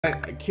I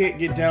can't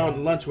get down to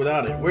lunch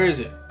without it. Where is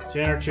it?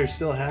 Janitor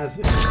still has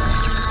it.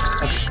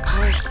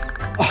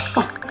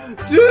 Oh,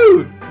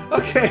 dude!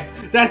 Okay,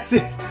 that's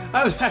it.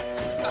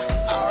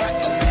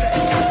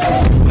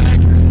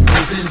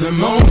 This is the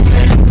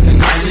moment.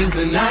 Tonight is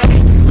the night.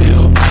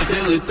 We'll fight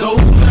till it's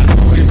over.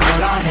 We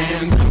put our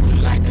hands up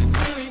like a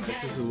ceiling.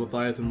 This is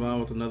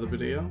Leviathanvon with another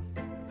video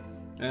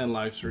and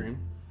live stream.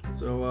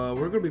 So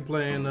we're gonna be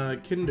playing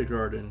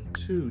Kindergarten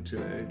 2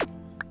 today.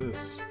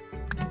 This.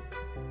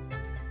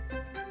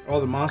 Oh,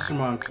 the Monster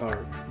Mon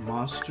card.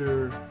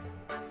 Monster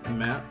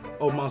map.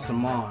 Oh, Monster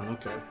Mon.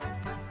 Okay.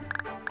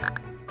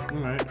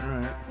 Alright,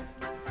 alright.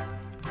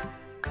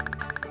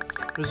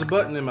 There's a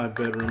button in my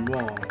bedroom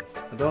wall.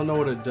 I don't know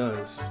what it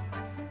does.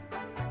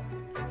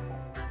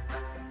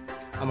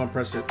 I'm gonna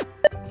press it.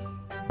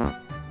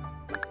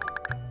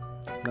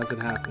 Nothing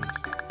happened.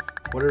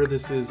 Whatever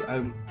this is,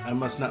 I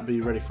must not be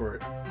ready for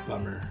it.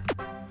 Bummer.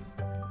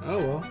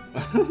 Oh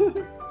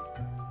well.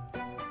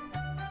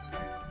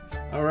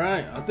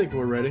 Alright, I think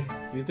we're ready.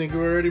 You think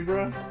we're ready,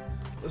 bro?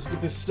 Let's get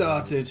this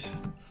started.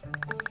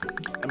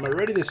 Am I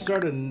ready to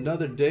start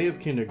another day of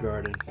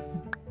kindergarten?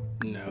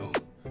 No.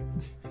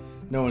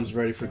 No one's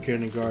ready for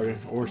kindergarten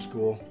or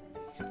school.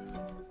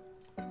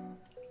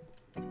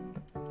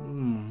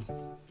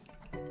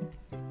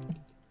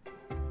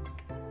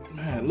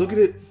 Man, look at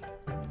it.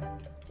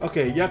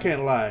 Okay, y'all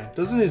can't lie.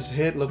 Doesn't his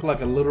head look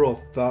like a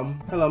literal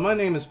thumb? Hello, my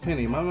name is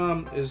Penny. My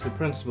mom is the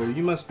principal.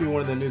 You must be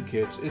one of the new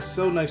kids. It's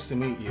so nice to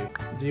meet you.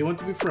 Do you want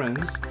to be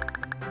friends?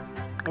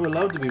 I would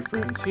love to be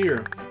friends.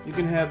 Here, you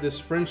can have this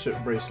friendship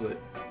bracelet.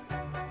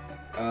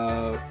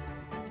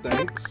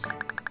 Thanks.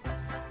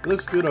 It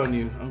looks good on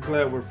you. I'm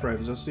glad we're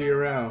friends. I'll see you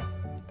around.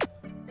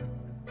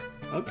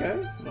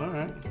 Okay,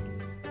 alright.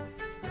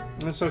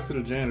 Let's talk to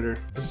the janitor.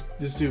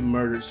 This dude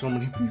murdered so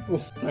many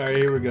people. Alright,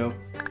 here we go.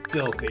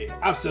 Filthy.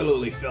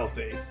 Absolutely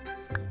filthy.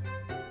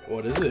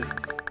 What is it?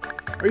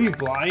 Are you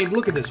blind?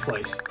 Look at this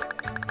place.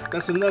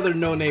 That's another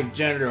no-name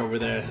janitor over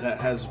there that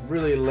has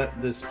really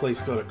let this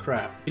place go to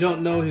crap. You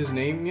don't know his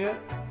name yet?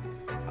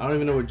 I don't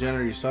even know what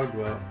janitor he's talking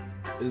about.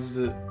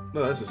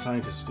 No, that's a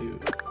scientist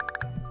dude.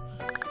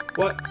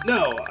 What?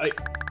 No,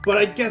 but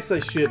I guess I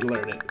should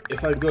learn it.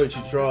 If I'm going to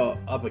draw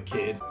up a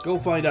kid, go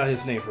find out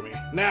his name for me.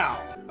 Now!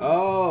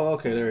 Oh,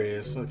 okay, there he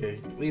is. Okay,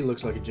 he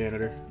looks like a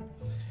janitor.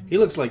 He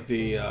looks like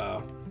the,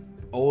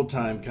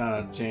 old-time kind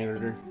of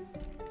janitor.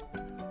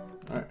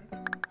 Alright.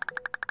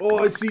 Oh,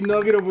 I see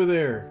Nugget over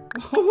there.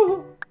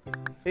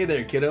 Hey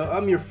there, kiddo.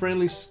 I'm your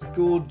friendly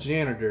school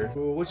janitor.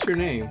 Well, what's your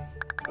name?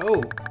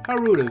 Oh, how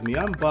rude of me.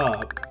 I'm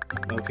Bob.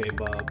 Okay,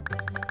 Bob.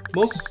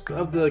 Most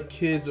of the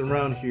kids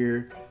around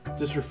here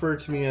just refer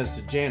to me as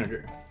the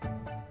janitor.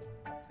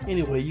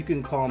 Anyway, you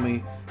can call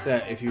me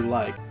that if you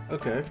like.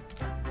 Okay.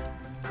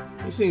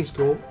 He seems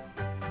cool.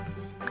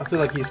 I feel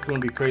like he's going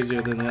to be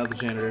crazier than the other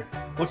janitor.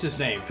 What's his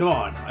name? Come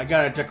on, I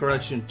got a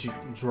decoration to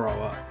draw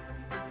up.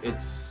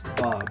 It's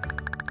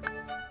Bob.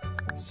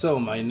 So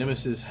my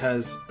nemesis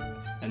has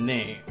a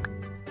name.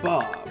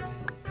 Bob.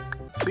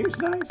 Seems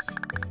nice.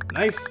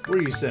 Nice? What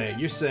are you saying?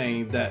 You're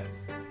saying that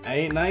I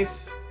ain't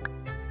nice?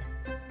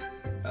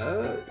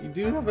 You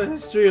do have a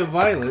history of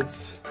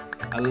violence.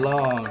 A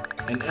long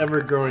and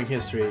ever-growing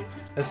history.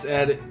 Let's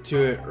add it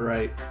to it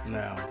right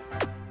now.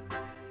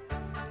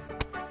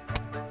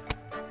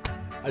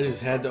 I just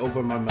had to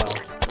open my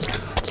mouth.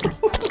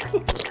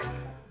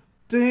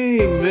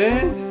 Dang,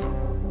 man.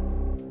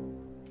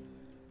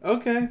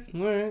 Okay,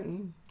 alright.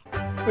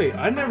 Wait,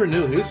 I never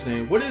knew his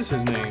name. What is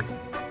his name?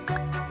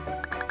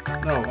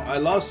 No, I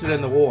lost it in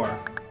the war.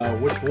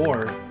 Which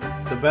war?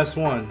 The best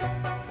one.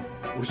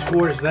 Which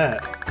war is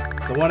that?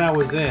 The one I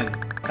was in.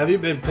 Have you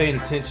been paying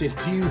attention?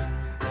 Do you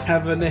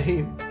have a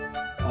name?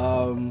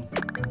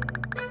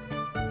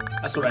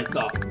 That's what I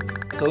thought.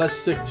 So let's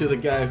stick to the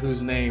guy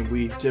whose name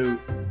we do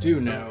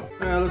know.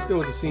 Let's go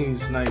with the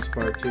seems nice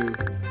part too.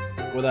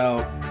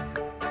 Without,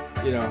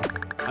 you know,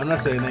 I'm not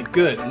saying that.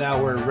 Good,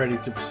 now we're ready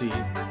to proceed.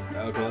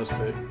 Okay, that was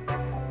good.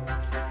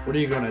 What are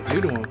you gonna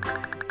do to him?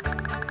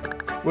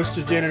 What's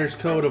the janitor's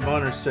code of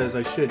honor says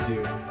I should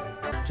do?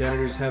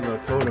 Janitors have a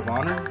code of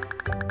honor?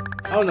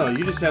 Oh no,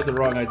 you just have the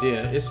wrong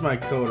idea. It's my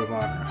code of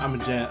honor. I'm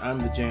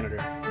the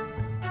janitor.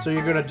 So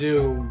you're gonna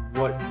do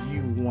what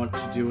you want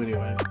to do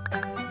anyway.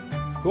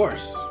 Of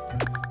course.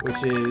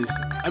 Which is,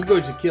 I'm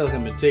going to kill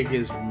him and take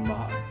his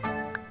mom.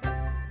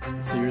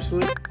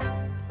 Seriously?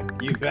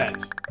 You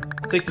bet.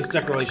 Take this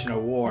declaration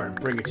of war and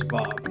bring it to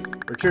Bob.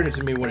 Return it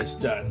to me when it's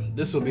done.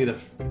 This will be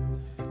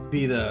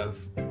the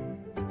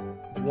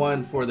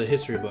one for the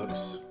history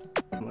books.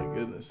 Oh my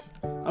goodness.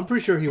 I'm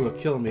pretty sure he will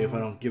kill me if I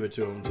don't give it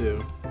to him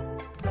too.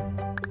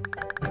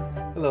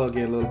 Hello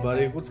again, little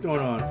buddy. What's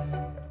going on?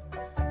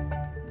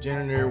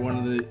 Janitor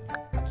wanted to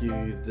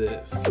give you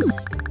this.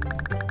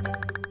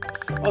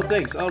 Oh,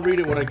 thanks. I'll read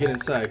it when I get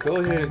inside. Go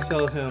ahead and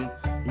tell him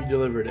you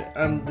delivered it.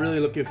 I'm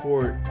really looking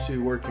forward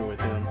to working with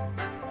him.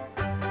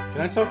 Can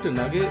I talk to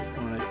Nugget?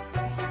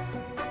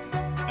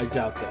 I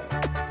doubt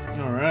that.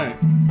 Alright.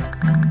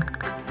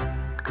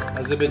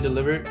 Has it been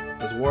delivered?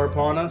 Is war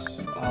upon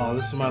us? Oh,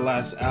 this is my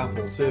last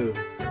apple, too.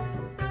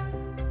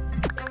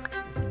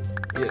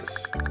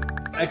 Yes.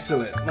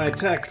 Excellent. My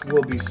attack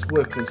will be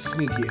swift and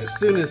sneaky. As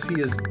soon as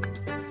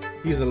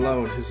he's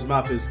alone, his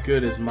mop is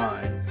good as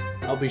mine.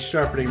 I'll be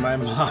sharpening my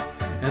mop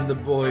in the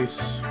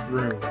boys'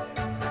 room.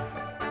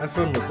 Have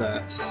fun with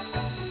that.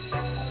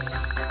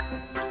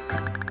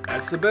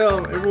 That's the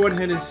bell. Everyone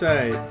head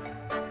inside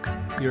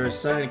your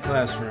assigned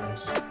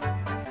classrooms.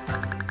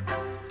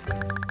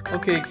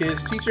 Okay,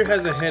 kids. Teacher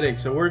has a headache,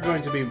 so we're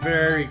going to be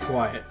very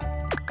quiet.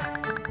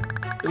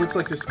 It looks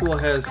like the school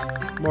has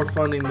more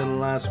funding than the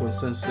last one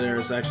since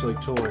there's actually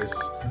toys.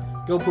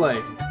 Go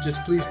play.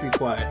 Just please be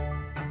quiet.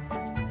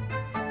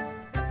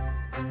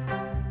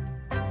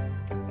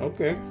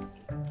 Okay.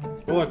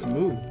 Oh, I can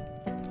move.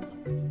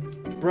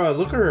 Bruh,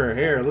 look at her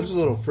hair. It looks a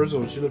little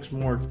frizzled. She looks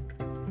more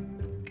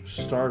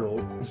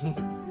startled.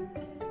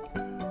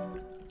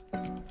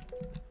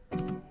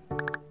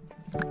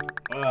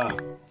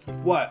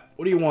 What?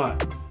 What do you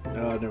want?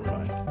 Oh, never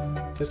mind.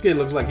 This kid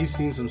looks like he's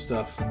seen some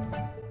stuff.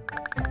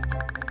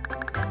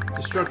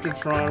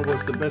 Destructotron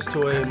was the best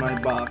toy in my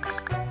box.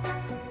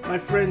 My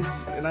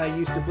friends and I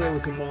used to play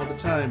with him all the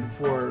time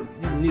before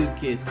you new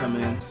kids come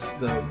in.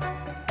 The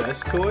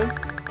best toy?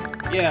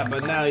 Yeah,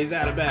 but now he's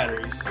out of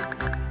batteries.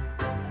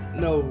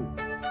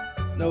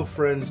 No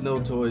friends,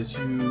 no toys.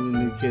 You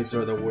new kids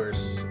are the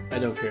worst. I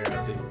don't care,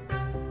 Ozzy.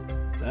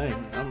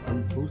 Dang,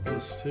 I'm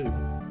ruthless too.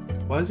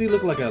 Why does he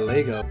look like a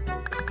Lego?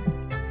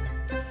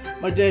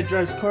 My dad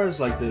drives cars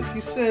like this.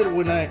 He said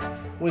when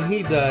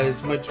he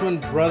dies, my twin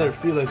brother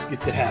Felix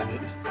gets to have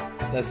it.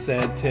 That's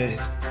sad, Ted.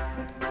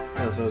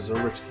 That's I was a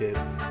rich kid.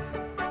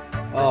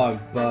 Oh,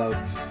 and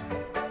bugs.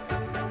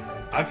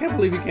 I can't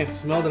believe you can't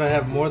smell that I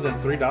have more than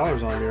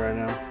 $3 on me right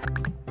now.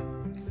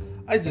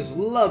 I just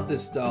love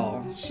this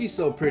doll. She's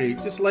so pretty,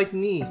 just like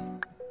me.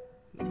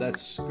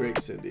 That's great,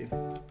 Cindy.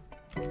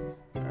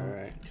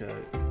 Alright,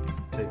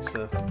 take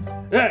stuff.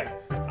 Hey!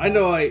 I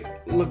know I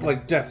look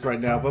like death right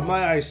now, but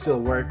my eyes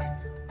still work.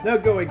 No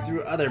going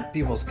through other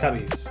people's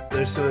cubbies.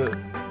 There's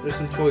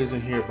some toys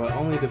in here, but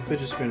only the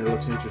fidget spinner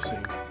looks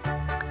interesting.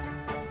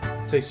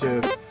 Takes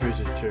a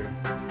fidget chair.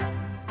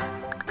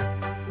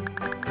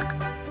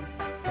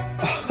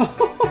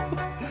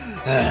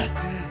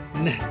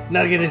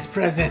 Nugget is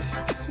present.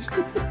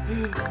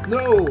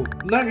 No,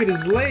 Nugget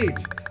is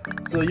late.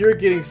 So you're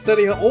getting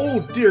study.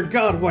 Oh dear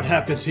God, what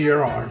happened to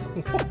your arm?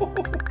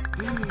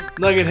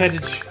 Nugget had to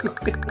chew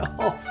it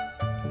off.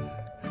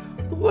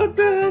 What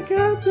the heck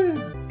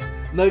happened?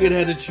 Nugget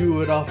had to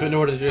chew it off in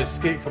order to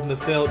escape from the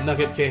failed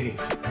Nugget cave.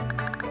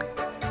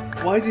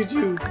 Why did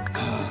you?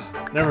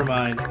 Never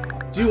mind.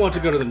 Do you want to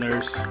go to the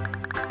nurse?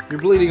 You're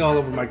bleeding all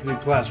over my new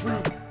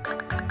classroom.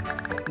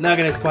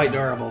 Nugget is quite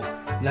durable.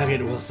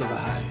 Nugget will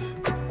survive.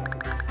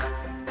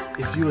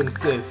 If you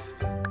insist,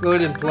 go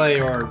ahead and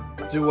play or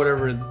do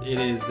whatever it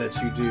is that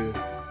you do.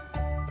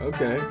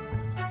 Okay.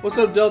 What's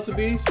up, Delta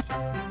Beast?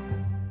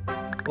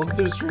 Welcome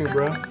to the stream,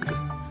 bro.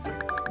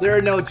 There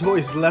are no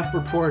toys left for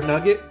poor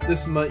Nugget.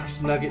 This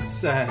makes Nugget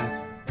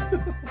sad.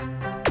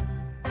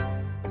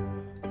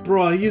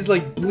 Bro, he's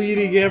like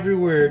bleeding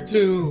everywhere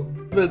too.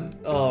 But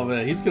oh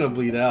man, he's gonna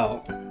bleed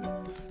out.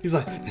 He's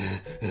like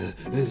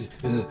Alright,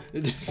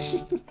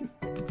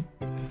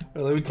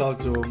 let me talk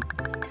to him.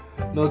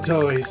 No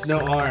toys, no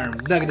arm.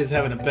 Nugget is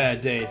having a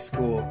bad day at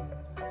school.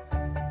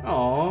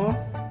 Aww.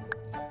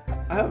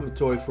 I have a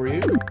toy for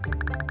you.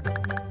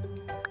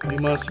 You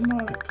must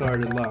not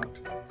card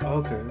unlocked.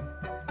 Okay.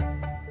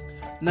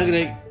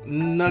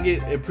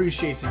 Nugget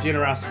appreciates the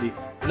generosity.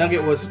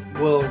 Nugget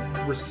will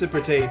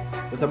reciprocate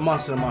with a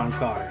Monstermon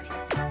card.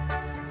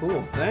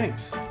 Cool,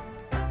 thanks.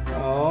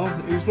 Oh,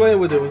 he's playing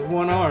with it with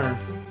one arm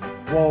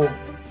while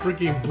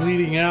freaking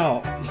bleeding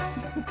out.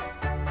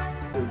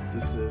 What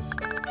this is?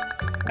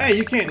 Hey,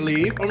 you can't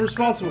leave. I'm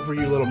responsible for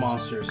you little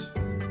monsters.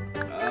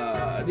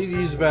 I need to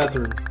use the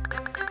bathroom.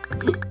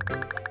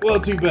 Well,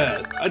 too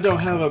bad. I don't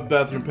have a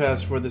bathroom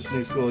pass for this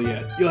new school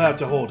yet. You'll have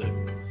to hold it.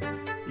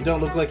 You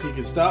don't look like you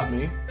can stop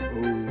me.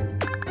 Ooh.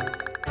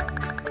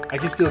 I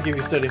can still give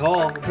you study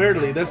hall.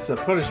 Apparently, that's a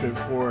punishment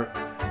for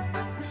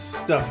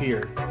stuff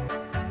here.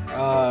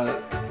 I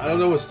don't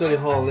know what study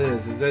hall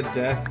is. Is that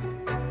death?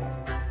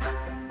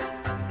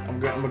 I'm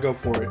gonna go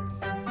for it.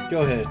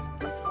 Go ahead.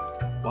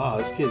 Wow,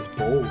 this kid's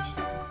bold.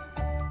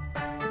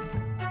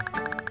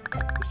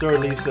 The store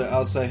leads to the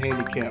outside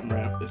handicap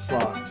ramp. It's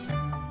locked.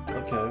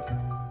 Okay.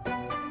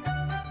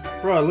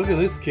 Bro, look at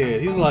this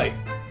kid. He's like...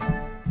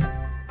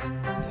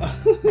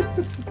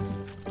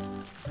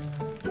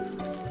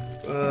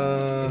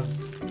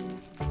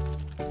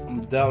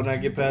 I'm doubting I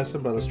get past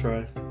him, but let's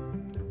try.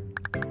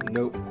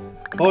 Nope.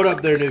 Hold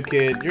up there, new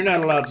kid. You're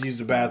not allowed to use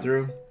the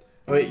bathroom.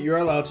 Wait, you're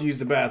allowed to use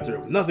the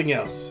bathroom. Nothing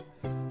else.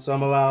 So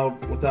I'm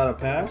allowed without a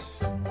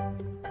pass?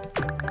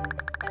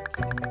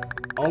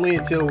 Only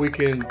until we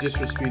can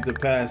distribute the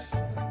pass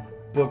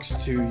books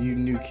to you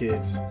new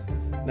kids.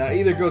 Now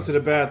either go to the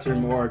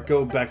bathroom or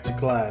go back to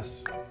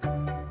class.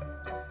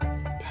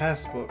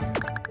 Passbook.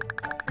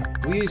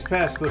 We use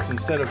passbooks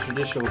instead of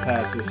traditional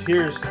passes.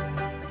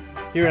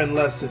 Here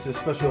unless it's a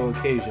special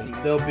occasion.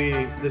 They'll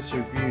be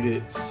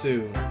distributed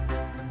soon.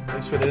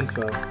 Thanks for the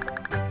info.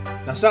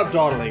 Now stop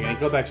dawdling and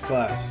go back to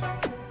class.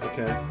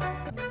 Okay.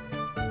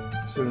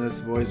 Assuming this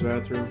is the boys'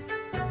 bathroom.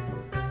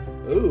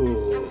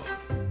 Ooh.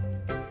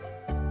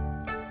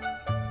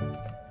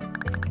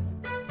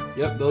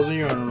 Yep, those are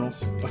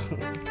urinals.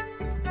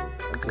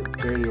 That's a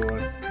dirty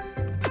one.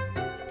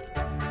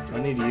 Do I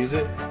need to use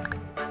it?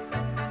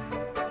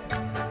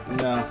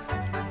 No.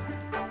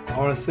 I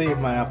want to save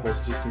my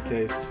apples just in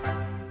case.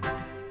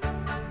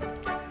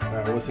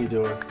 Alright, what's he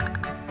doing?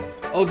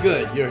 Oh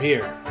good, you're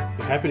here.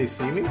 You happy to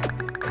see me?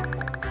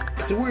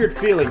 It's a weird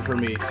feeling for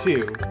me,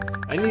 too.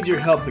 I need your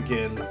help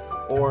again,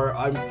 or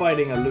I'm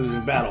fighting a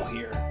losing battle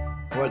here.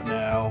 What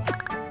now?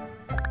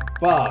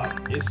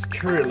 Bob is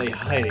currently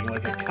hiding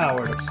like a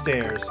coward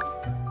upstairs,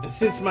 and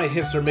since my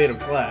hips are made of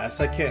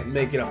glass, I can't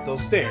make it up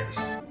those stairs.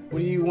 What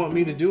do you want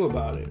me to do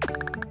about it?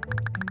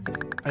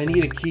 I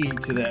need a key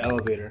to the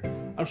elevator.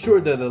 I'm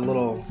sure that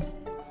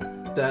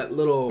that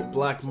little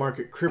black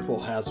market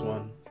cripple has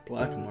one.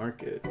 Black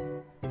market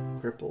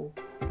cripple?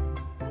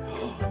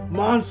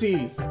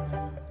 Monty!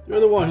 You're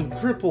the one who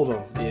crippled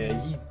him. Yeah,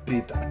 he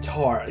beat the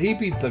tar. He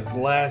beat the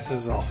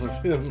glasses off of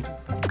him.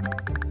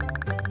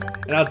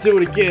 And I'll do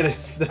it again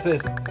if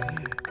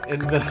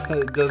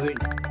Infidel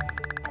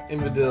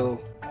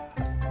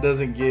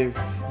doesn't give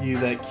you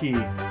that key.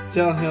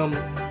 Tell him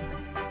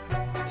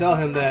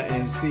that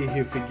and see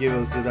if he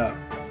gives it up.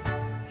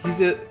 He's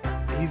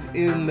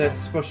in that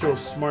special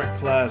smart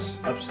class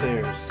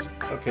upstairs.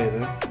 Okay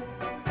then.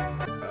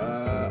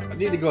 I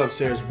need to go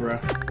upstairs,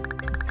 bruh.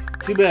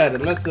 Too bad,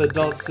 unless the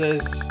adult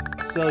says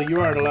so, you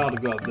aren't allowed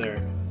to go up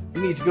there.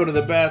 You need to go to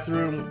the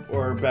bathroom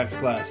or back to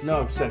class.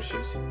 No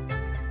exceptions.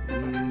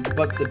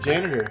 But the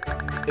janitor.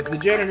 If the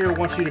janitor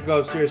wants you to go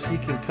upstairs, he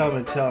can come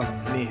and tell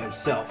me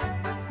himself.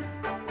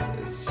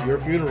 It's your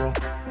funeral.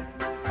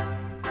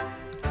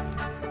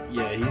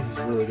 Yeah, he's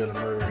really gonna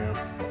murder him.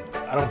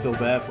 I don't feel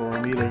bad for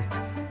him either.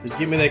 Did you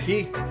give me that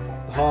key?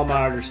 The hall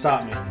monitor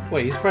stopped me.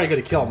 Wait, he's probably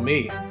gonna kill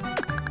me.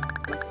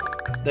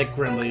 That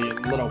grimly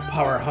little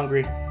power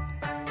hungry.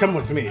 Come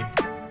with me.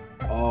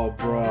 Oh,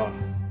 bro.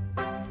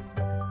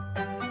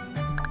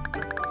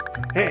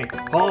 Hey,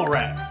 hall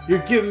rat. You're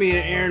giving me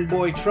an errand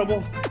boy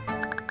trouble?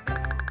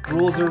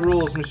 Rules are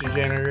rules, Mr.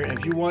 Janitor.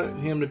 If you want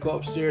him to go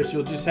upstairs,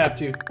 you'll just have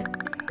to...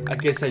 I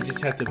guess I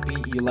just have to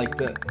beat you like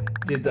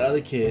did the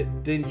other kid.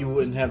 Then you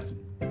would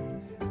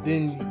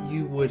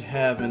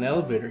have an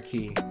elevator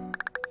key.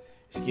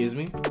 Excuse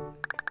me?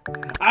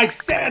 I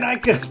said I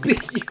could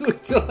beat you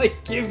until I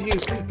give you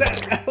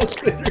that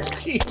elevator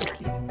key.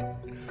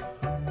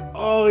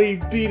 Oh, he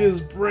beat his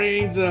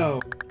brains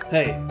out.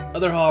 Hey,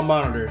 other hall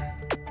monitor.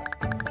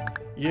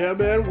 Yeah,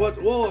 man,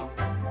 what? Whoa.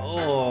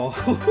 Oh.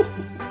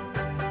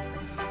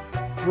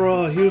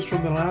 Bro, he was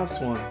from the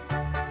last one.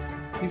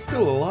 He's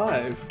still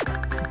alive.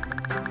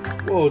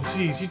 Whoa,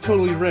 jeez, you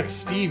totally wrecked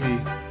Stevie.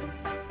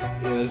 Yeah,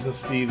 there's no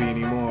Stevie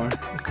anymore.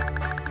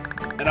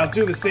 And I'll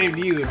do the same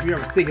to you if you're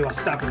ever thinking about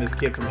stopping this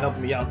kid from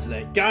helping me out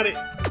today. Got it?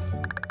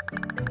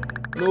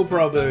 No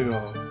problem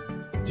at all.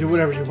 Do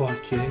whatever you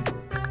want, kid.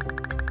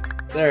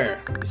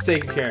 There, it's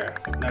taken care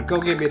of. Now go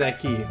get me that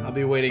key. I'll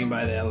be waiting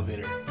by the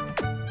elevator.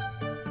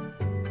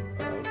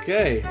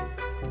 Okay.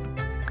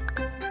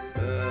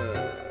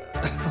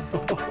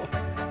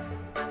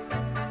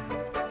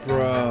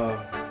 Bro.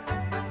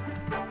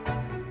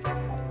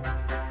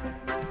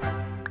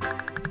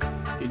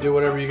 You do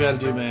whatever you gotta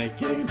do, man.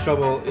 Getting in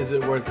trouble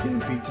isn't worth getting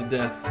beat to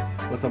death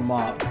with a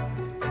mop.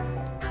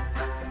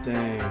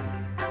 Dang.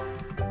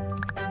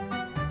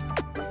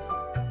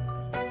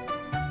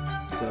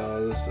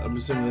 So this, I'm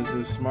assuming this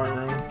is a smart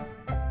room.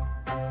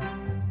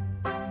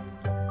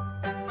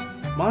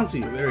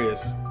 Monty, there he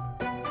is.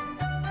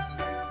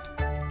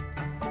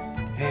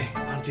 Hey,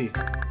 Monty.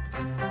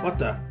 What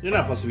the? You're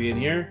not supposed to be in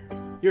here.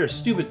 You're a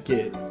stupid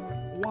kid.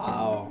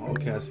 Wow.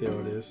 Okay, I see how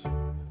it is.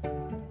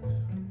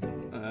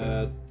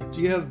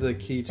 Do you have the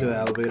key to the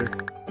elevator?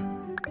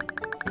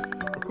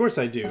 Of course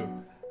I do.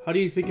 How do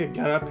you think I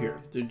got up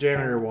here? The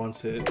janitor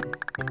wants it.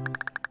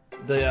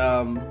 The,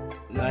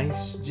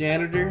 nice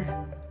janitor?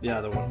 The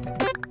other one.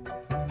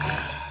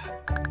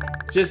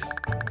 Just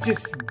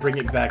bring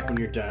it back when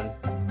you're done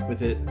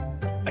with it.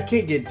 I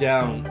can't get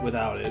down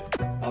without it.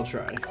 I'll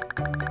try.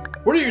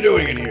 What are you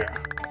doing in here?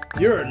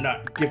 You're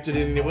not gifted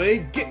in any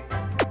way. Get...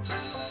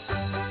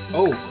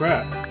 Oh,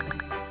 crap.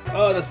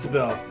 Oh, that's the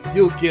bell.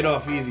 You'll get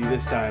off easy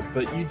this time,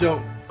 but you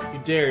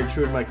dare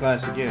intrude my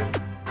class again.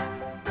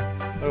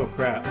 Oh,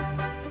 crap.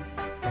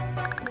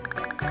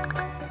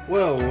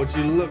 Well, would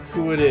you look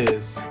who it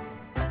is?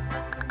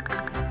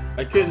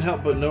 I couldn't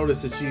help but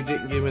notice that you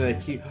didn't give me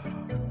that key.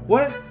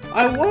 What?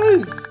 I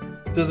was!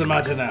 Doesn't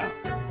matter now.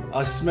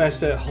 I'll smash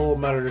that whole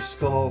monitor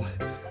skull.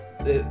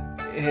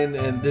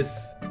 And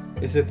this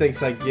is the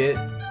things I get.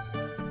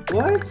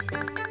 What?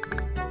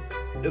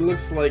 It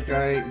looks like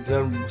I ain't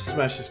done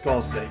smash the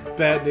skull today.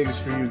 Bad news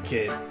for you,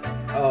 kid.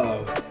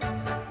 Uh-oh.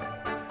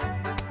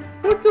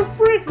 What the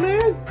frick,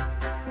 man?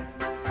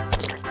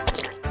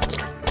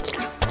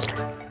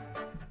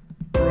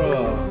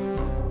 Bro.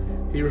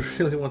 He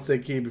really wants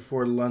that key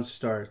before lunch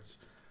starts.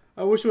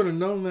 I wish I would have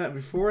known that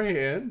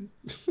beforehand.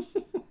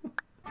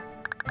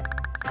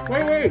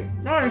 Wait,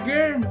 not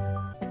again.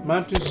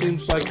 Monty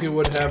seems like he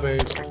would have a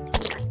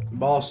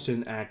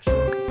Boston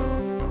accent.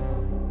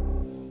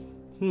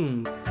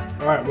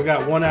 Alright, we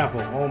got one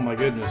apple. Oh my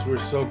goodness, we're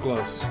so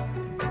close.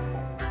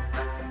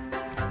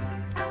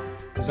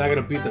 He's not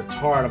gonna beat the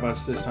tar out of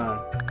us this time.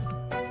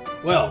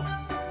 Well,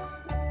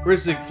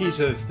 where's the key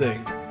to this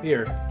thing?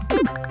 Here.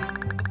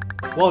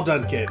 Well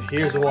done, kid.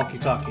 Here's a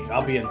walkie-talkie.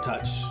 I'll be in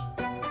touch.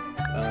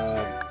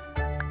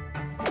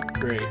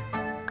 Great.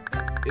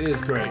 It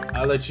is great.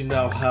 I'll let you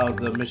know how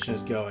the mission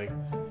is going.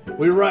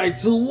 We ride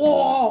to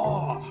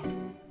war!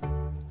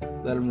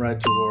 Let him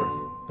ride to war.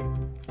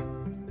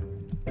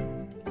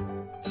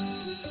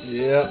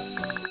 Yep.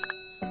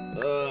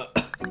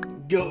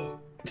 Go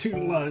to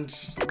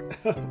lunch.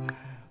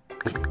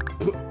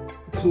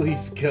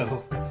 Please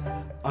go.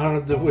 Honor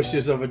the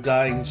wishes of a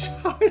dying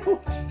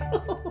child.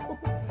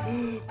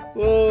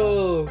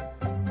 Whoa,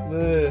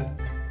 man.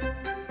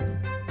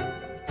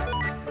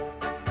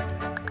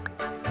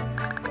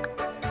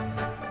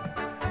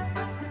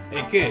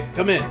 Hey, kid,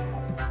 come in.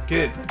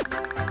 Kid,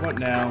 what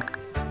now?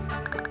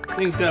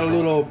 Things got a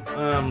little,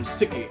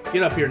 sticky.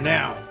 Get up here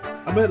now.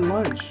 I'm at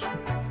lunch.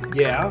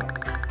 Yeah?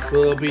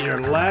 Well, it'll be your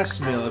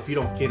last meal if you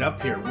don't get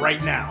up here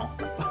right now.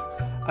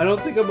 I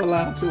don't think I'm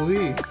allowed to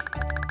leave.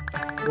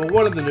 Well,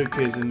 one of the new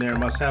kids in there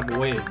must have a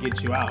way to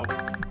get you out.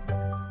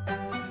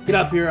 Get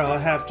up here, I'll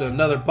have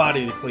another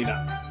body to clean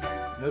up.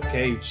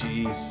 Okay,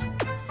 jeez.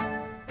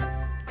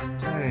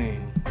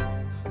 Dang.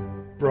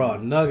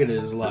 Bruh, Nugget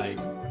is like...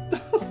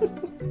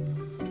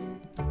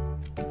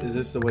 Is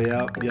this the way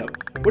out?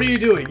 Yep. What are you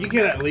doing? You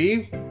cannot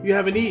leave. You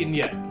haven't eaten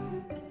yet.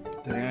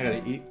 Dang, I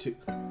gotta eat too.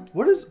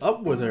 What is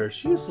up with her?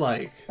 She's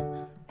like...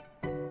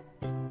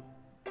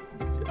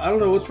 I don't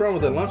know what's wrong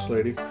with that lunch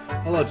lady.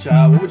 Hello,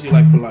 child. What would you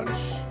like for lunch?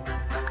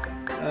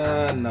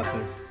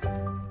 Nothing.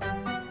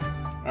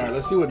 Alright,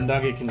 let's see what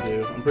Nugget can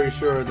do. I'm pretty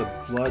sure the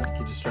blood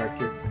can distract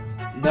her.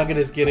 Nugget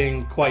is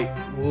getting quite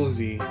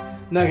woozy.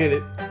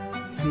 Nugget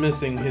is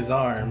missing his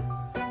arm.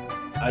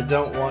 I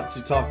don't want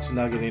to talk to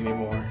Nugget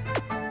anymore.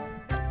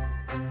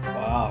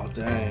 Wow,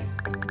 dang.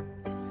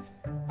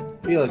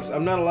 Felix,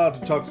 I'm not allowed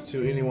to talk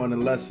to anyone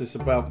unless it's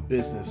about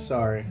business.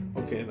 Sorry.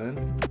 Okay, then.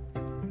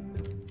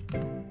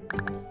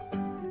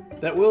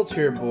 That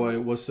wheelchair boy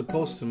was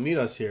supposed to meet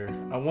us here.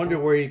 I wonder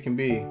where he can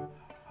be.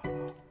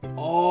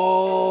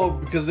 Oh,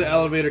 because the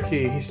elevator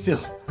key.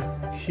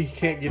 He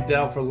can't get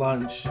down for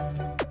lunch.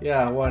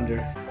 Yeah, I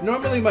wonder.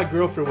 Normally my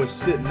girlfriend would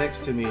sit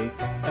next to me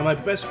and my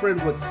best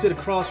friend would sit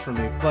across from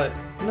me, but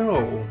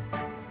no.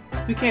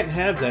 We can't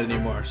have that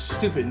anymore.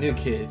 Stupid new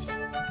kids.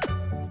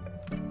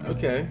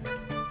 Okay.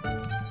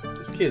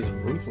 This kid is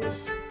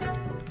ruthless.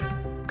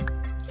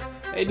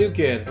 Hey, new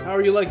kid. How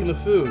are you liking the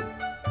food?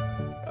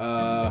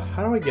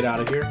 How do I get out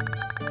of here?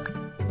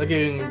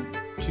 Looking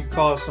to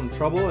cause some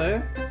trouble,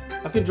 eh?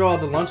 I can draw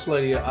the lunch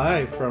lady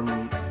eye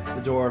from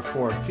the door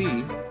for a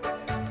fee.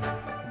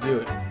 Do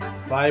it.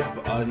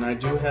 And I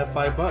do have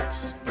 $5,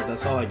 but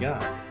that's all I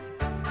got.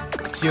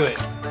 Do it.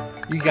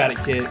 You got it,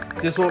 kid.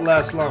 This won't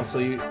last long, so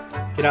you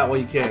get out while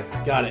you can.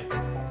 Got it.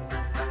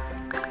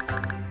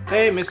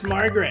 Hey, Miss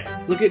Margaret,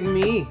 look at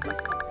me.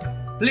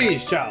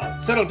 Please,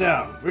 child, settle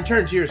down.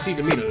 Return to your seat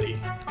immediately.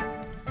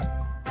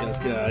 Yeah, let's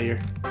get out of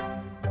here.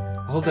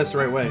 I hope that's the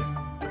right way.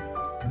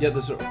 Yeah,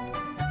 this way.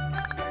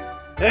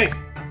 Hey!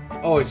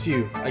 Oh, it's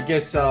you. I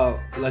guess I'll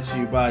let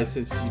you by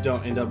since you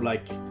don't end up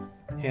like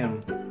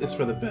him. It's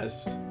for the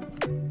best.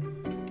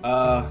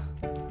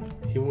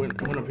 He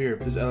went up here.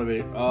 This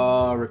elevator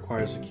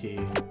requires a key.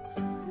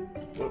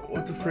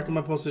 What the frick am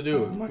I supposed to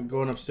do? Am I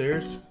going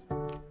upstairs?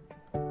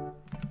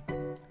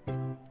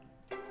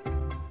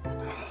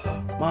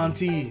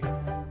 Monty!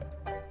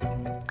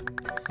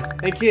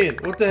 Hey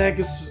kid, what the heck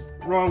is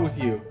wrong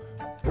with you?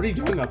 What are you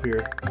doing up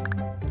here?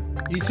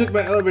 You took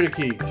my elevator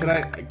key.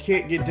 I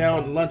can't get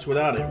down to lunch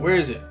without it. Where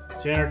is it?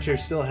 Janitor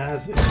still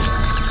has it.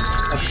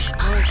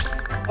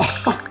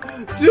 Oh,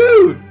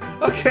 dude!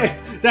 Okay,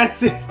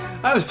 that's it.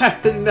 I've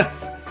had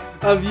enough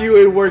of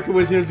you and working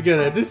with him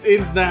together. This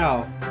ends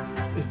now.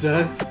 It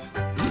does?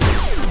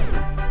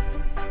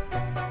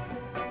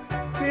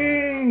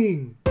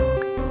 Dang!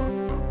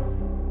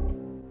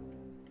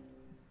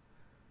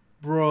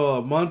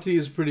 Bro, Monty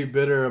is pretty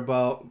bitter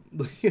about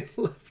being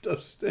left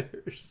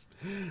upstairs.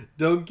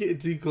 Don't get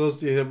too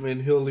close to him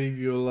and he'll leave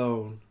you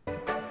alone.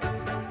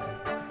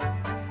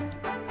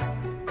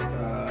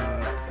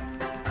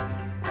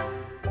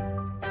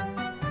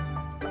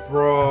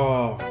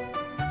 Bro.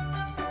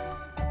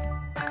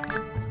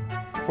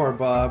 Poor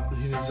Bob.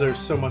 He deserves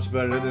so much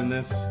better than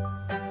this.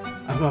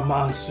 I'm a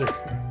monster.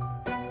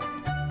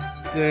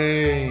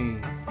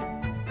 Dang.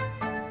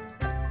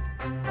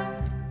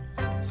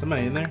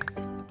 Somebody in there?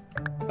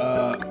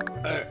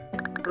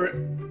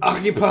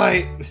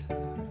 Occupied.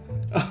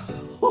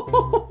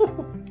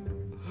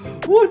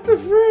 What the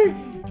frick?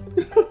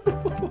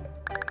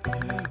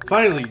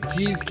 Finally,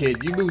 geez,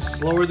 kid, you move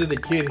slower than the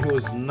kid who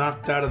was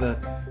knocked out of the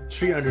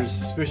tree under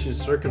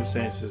suspicious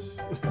circumstances.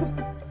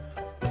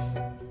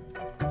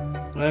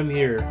 I'm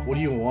here. What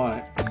do you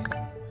want?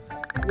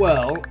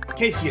 Well, in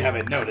case you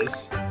haven't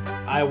noticed,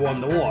 I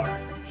won the war.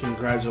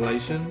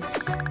 Congratulations.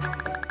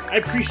 I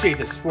appreciate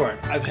the support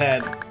I've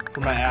had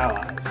from my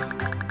allies.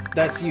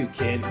 That's you,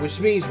 kid,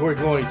 which means we're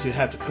going to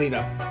have to clean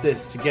up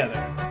this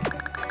together.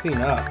 Clean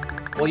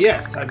up? Well,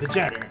 yes, I'm the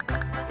janitor.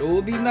 It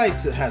will be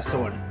nice to have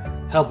someone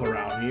help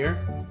around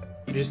here.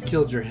 You just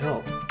killed your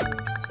help.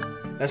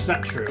 That's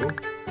not true.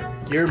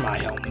 You're my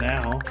help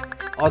now.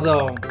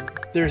 Although,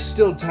 there's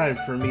still time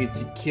for me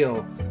to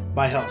kill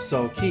my help,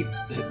 so keep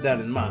that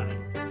in mind.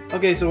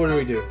 Okay, so what do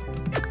we do?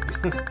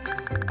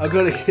 I'm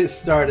gonna get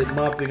started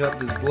mopping up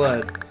this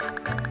blood.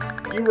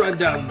 You run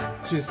down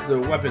to the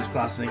weapons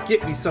closet and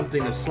get me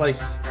something to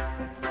slice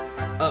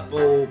up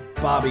old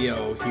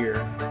Bobbio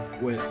here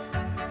with.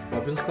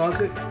 Weapons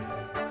closet?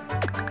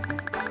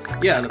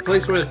 Yeah, the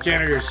place where the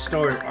janitors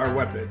store our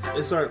weapons.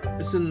 It's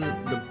in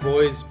the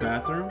boys'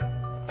 bathroom.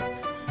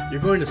 You're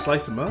going to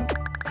slice him up?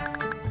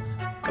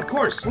 Of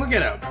course, look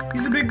at him.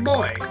 He's a big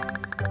boy.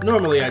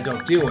 Normally I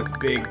don't deal with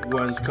big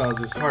ones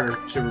cause it's harder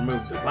to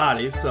remove the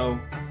body, so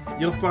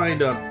you'll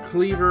find a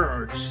cleaver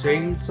or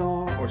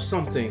chainsaw or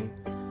something.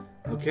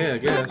 Okay, I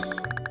guess.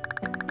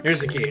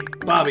 Here's the key.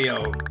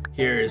 Bobbio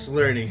here is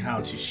learning how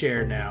to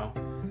share now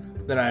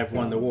that I have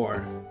won the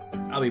war.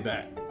 I'll be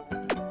back.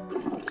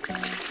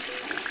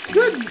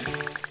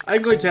 Goodness!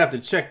 I'm going to have to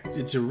check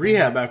into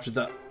rehab after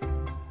the...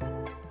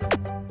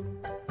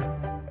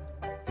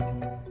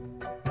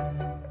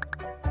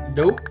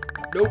 Nope.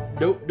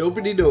 Nope.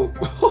 Nobody nope.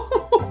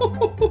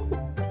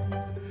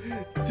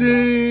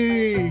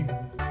 Dang!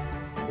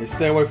 Hey,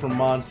 stay away from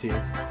Monty.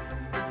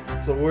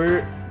 So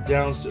we're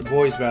downstairs.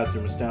 Boys'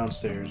 bathroom is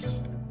downstairs.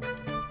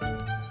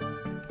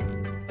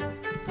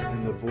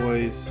 And the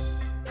boys...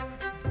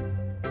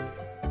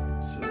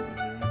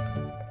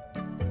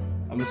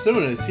 I'm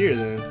assuming it's here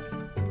then.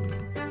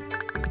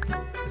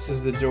 This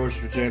is the door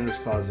to the janitor's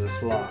closet.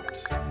 It's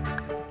locked.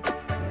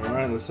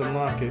 Alright, let's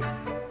unlock it.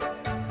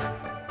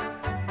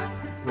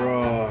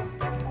 Bruh.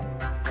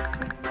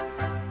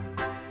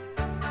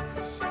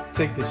 Let's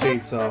take the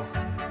chainsaw.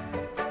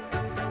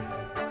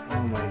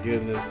 Oh my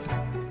goodness.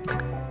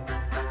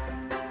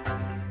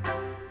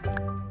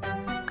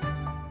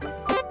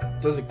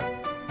 Doesn't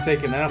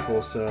take an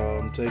apple, so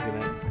I'm taking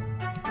it.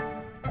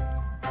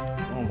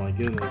 Oh my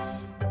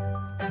goodness.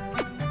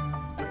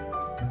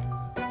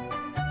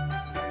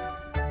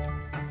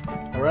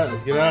 Alright,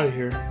 let's get out of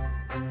here.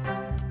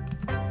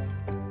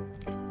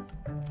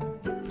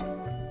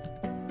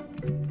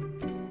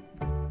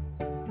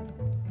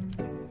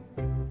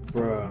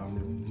 Bruh,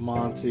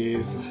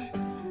 Monty's.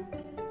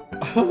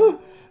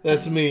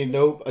 That's me.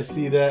 Nope, I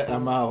see that.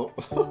 I'm out.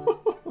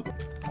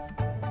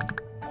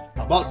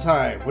 About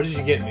time. What did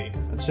you get me?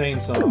 A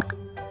chainsaw.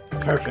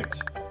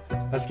 Perfect.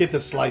 Let's get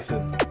this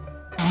slicing.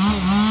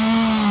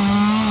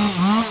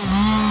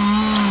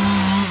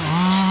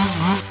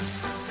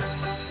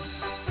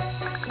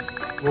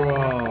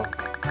 Bro,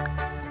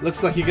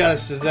 looks like you got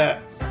us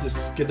to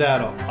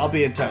skedaddle. I'll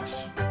be in touch.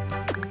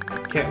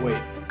 Can't wait.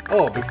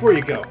 Oh, before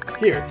you go,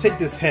 here, take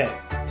this head.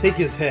 Take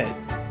his head.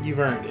 You've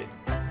earned it.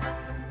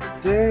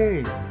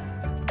 Dang.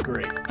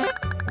 Great.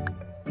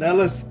 Now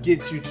let's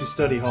get you to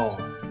study hall.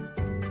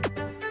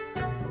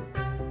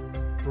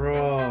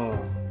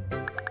 Bro.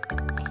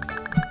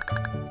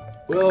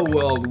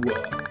 Well.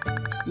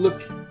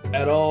 Look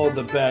at all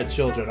the bad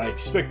children. I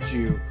expect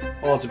you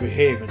all to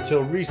behave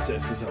until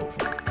recess is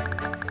over.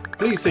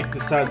 Please take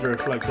this time to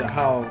reflect on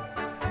how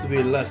to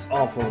be less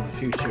awful in the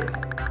future.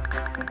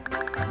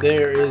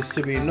 There is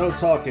to be no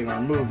talking or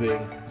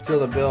moving until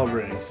the bell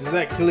rings. Is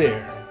that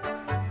clear?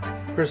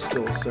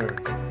 Crystal, sir.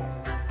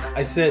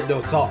 I said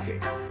no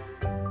talking.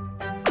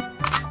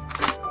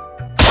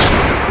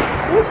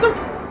 What the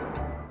f—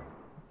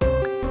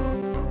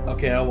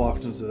 Okay, I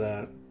walked into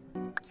that.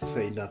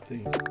 Say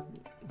nothing.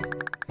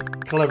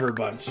 Clever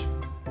bunch.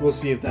 We'll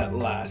see if that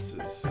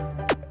lasts.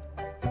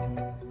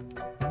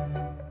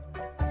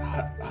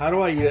 How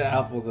do I eat an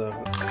apple, though?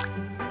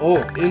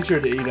 Oh,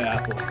 enter to eat an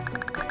apple.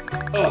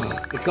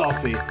 Ugh, the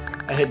coffee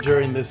I had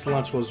during this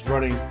lunch was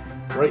running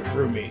right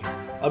through me.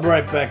 I'll be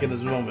right back in this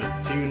moment.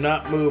 Do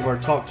not move or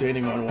talk to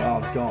anyone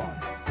while I'm gone.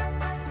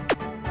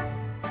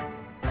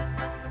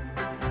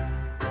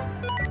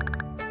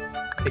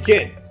 Hey,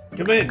 kid.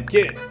 Come in,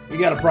 kid. We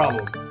got a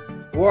problem.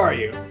 Where are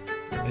you?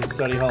 In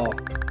study hall.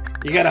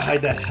 You gotta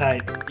hide that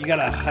head. You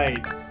gotta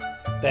hide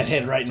that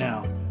head right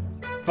now.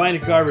 Find a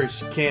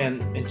garbage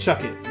can and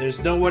chuck it.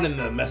 There's no one in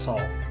the mess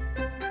hall.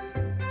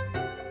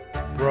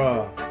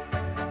 Bruh.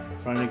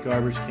 Find a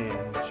garbage can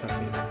and chuck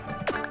it.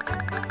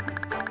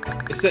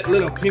 It's that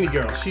little penny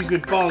girl. She's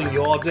been following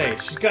you all day.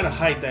 She's gotta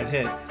hide that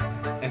head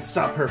and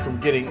stop her from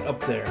getting up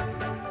there.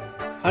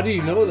 How do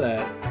you know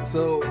that?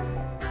 So,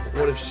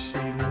 what if she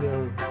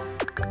knows?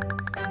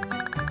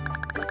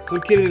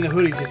 Some kid in the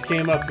hoodie just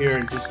came up here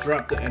and just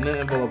dropped an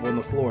envelope on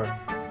the floor.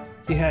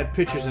 He had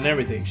pictures and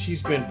everything.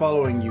 She's been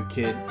following you,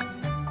 kid.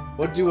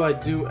 What do I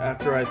do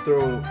after I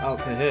throw out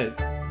the head?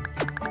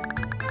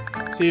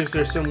 See if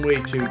there's some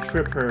way to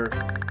trip her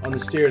on the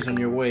stairs on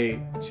your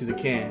way to the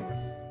can.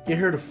 Get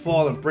her to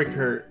fall and break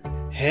her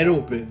head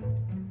open.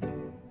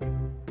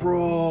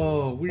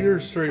 Bro, we are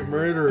straight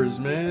murderers,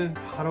 man.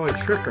 How do I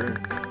trick her?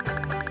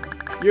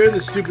 You're in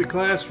the stupid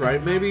class,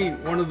 right? Maybe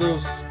one of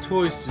those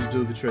toys to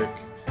do the trick.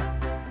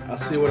 I'll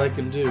see what I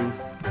can do.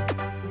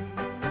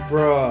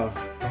 Bruh.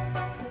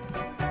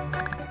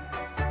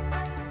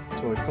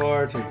 Toy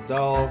car, take the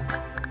doll.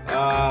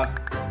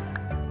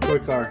 Toy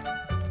car.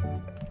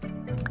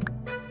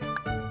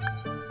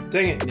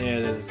 Dang it. Yeah,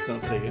 that is,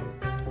 don't take it.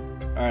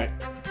 Alright.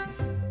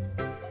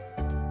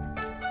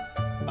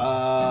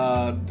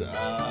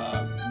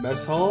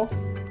 Mess hall?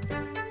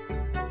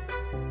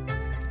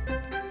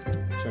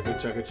 Check it,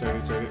 check it, check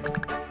it, check it.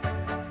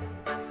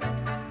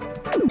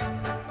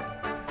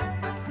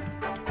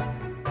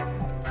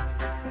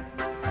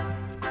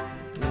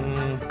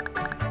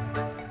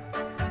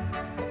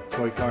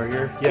 Toy car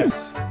here?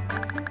 Yes.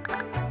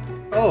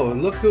 Oh,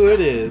 and look who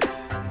it is.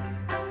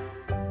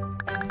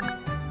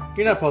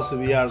 You're not supposed to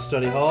be out of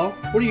study hall.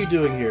 What are you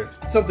doing here?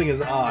 Something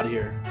is odd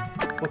here.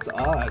 What's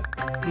odd?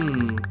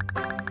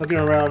 Looking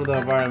around the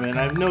environment,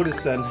 I've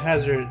noticed a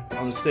hazard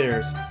on the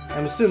stairs.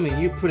 I'm assuming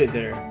you put it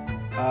there.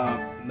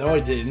 No I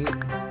didn't.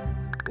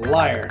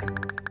 Liar.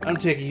 I'm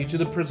taking you to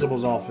the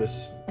principal's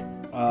office.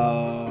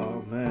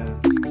 Oh, man.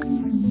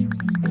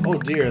 Oh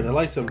dear, the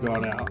lights have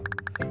gone out.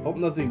 Hope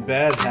nothing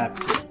bad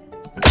happened.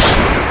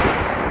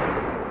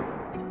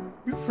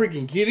 You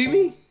freaking kidding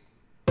me?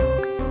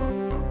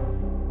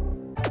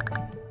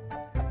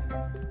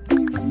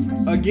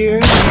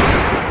 Again?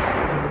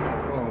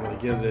 Oh my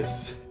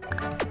goodness.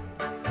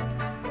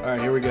 Alright,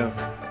 here we go.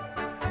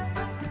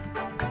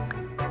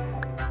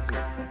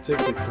 Take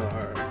the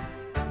car.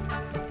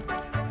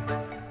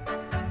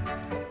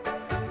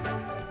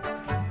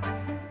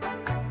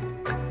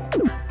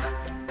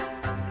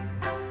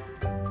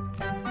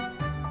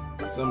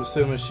 So I'm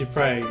assuming she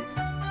probably...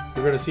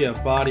 We're gonna see a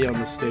body on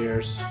the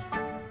stairs.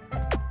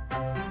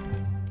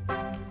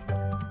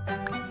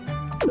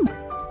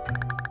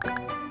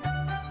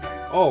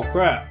 Oh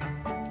crap!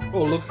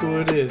 Oh, look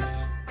who it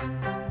is.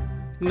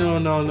 No,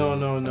 no, no,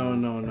 no, no,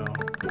 no, no.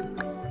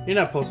 You're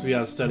not supposed to be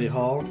out of study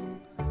hall.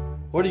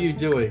 What are you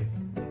doing?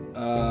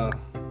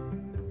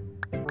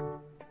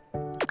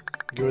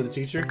 You were the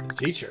teacher? The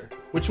teacher?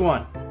 Which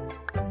one?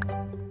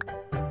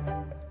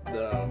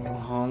 The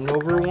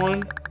hungover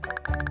one?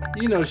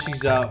 You know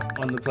she's out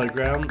on the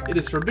playground. It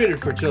is forbidden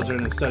for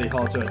children in study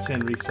hall to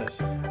attend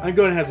recess. I'm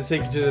going to have to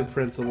take you to the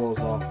principal's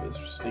office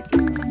for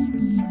sneaking.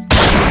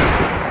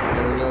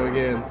 There we go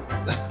again.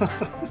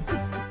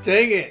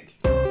 Dang it!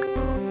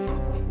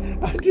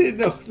 I didn't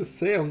know what to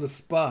say on the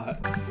spot.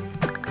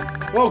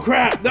 Oh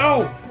crap!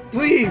 No!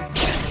 Please!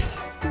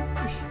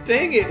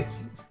 Dang it!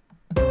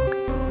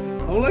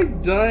 I'm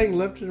like dying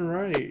left and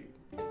right.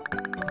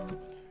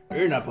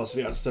 You're not supposed to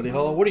be out of study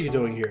hall. What are you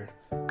doing here?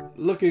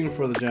 Looking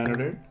for the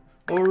janitor.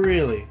 Oh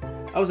really?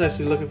 I was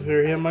actually looking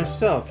for him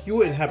myself. You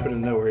wouldn't happen to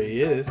know where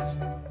he is.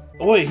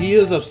 Oh wait, he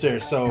is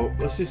upstairs, so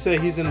let's just say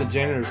he's in the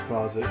janitor's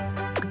closet.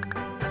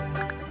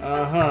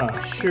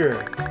 Uh-huh,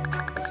 sure.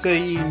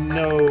 Say you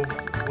know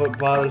what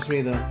bothers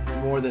me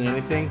more than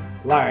anything?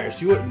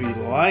 Liars, you wouldn't be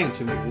lying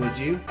to me, would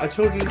you? I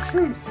told you the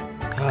truth.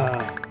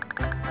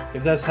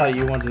 If that's how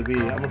you want to be,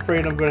 I'm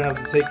afraid I'm going to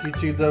have to take you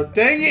to the...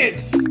 Dang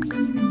it!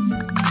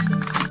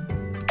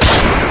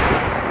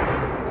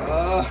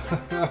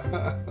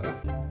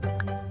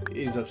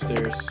 He's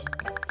upstairs.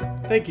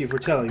 Thank you for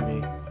telling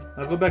me.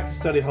 I'll go back to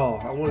study hall.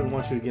 I wouldn't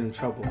want you to get in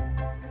trouble.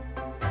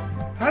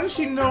 How did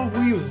she know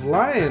we was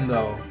lying,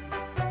 though?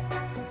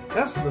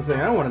 That's the thing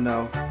I want to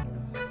know.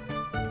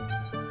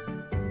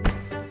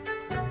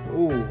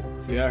 Ooh,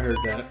 yeah, I heard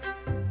that.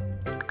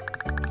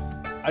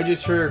 I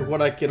just heard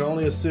what I can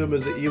only assume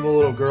is an evil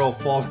little girl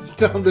falling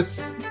down the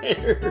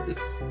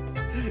stairs.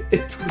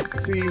 It would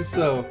seem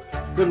so.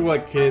 Good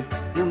luck, kid.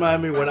 You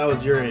remind me when I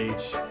was your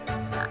age.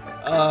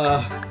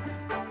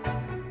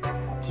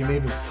 You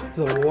mean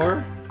before the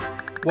war?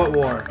 What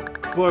war?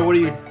 Boy, what are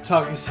you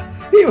talking?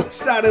 He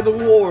was not in the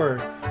war.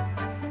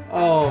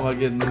 Oh my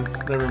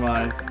goodness. Never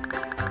mind.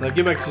 Now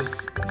get back to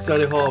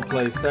study hall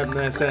place. That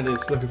man Sandy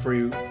is looking for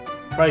you.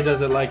 Probably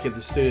doesn't like it.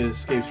 The student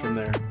escapes from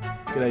there.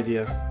 Good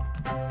idea.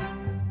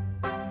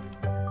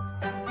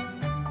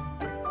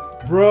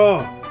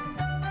 Bro.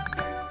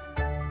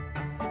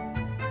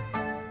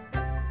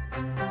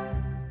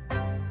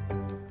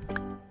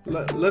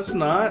 Let's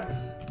not.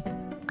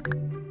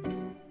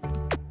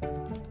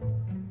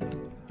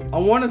 I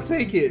want to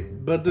take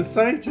it, but the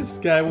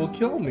scientist guy will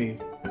kill me.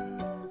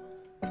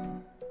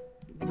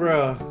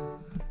 Bruh.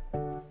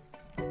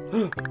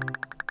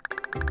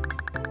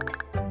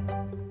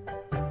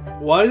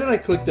 Why did I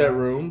click that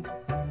room?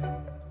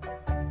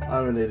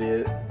 I'm an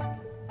idiot.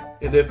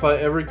 And if I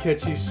ever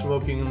catch you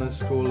smoking in the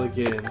school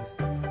again.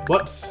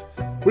 What?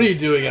 What are you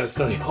doing at a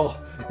study hall?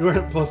 You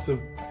weren't supposed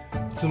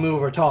to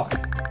move or talk.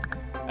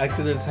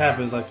 Accidents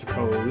happens, I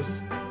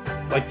suppose.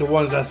 Like the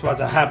ones that's about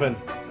to happen.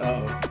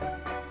 Uh-oh.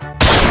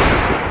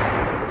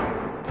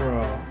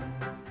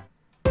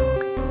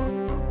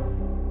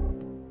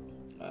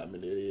 I'm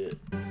an idiot.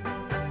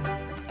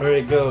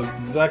 Alright, go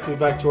exactly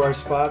back to our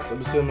spots.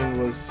 I'm assuming it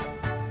was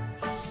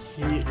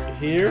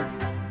here.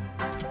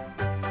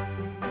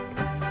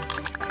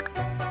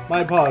 My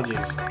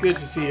apologies. Good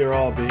to see you're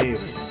all behaving.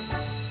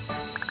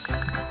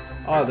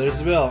 Oh, there's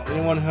the bell.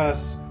 Anyone who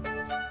has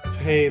to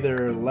pay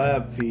their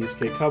lab fees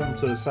can come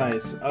to the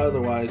sites.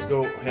 Otherwise,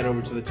 go head over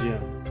to the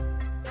gym.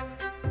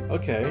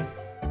 Okay.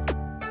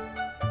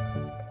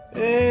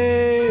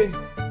 Hey!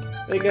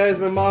 Hey guys,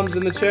 my mom's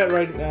in the chat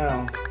right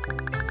now.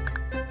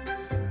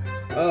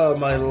 Oh,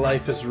 my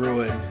life is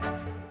ruined.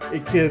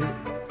 It can...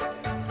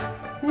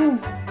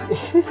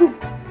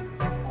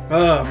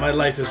 Oh, my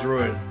life is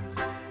ruined.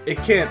 It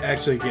can't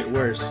actually get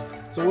worse.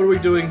 So what are we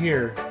doing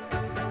here?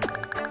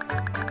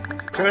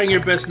 Trying your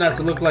best not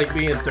to look like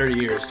me in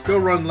 30 years. Go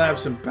run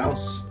laps and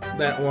bounce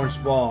that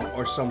orange ball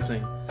or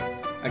something.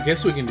 I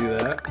guess we can do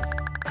that.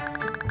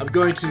 I'm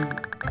going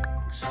to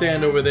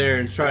stand over there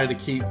and try to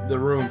keep the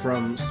room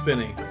from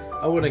spinning.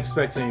 I wouldn't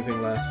expect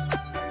anything less.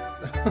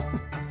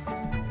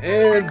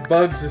 And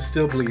Bugs is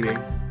still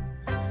bleeding.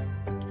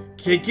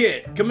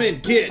 Kid, come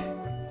in, kid.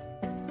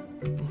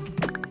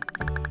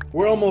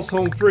 We're almost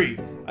home free.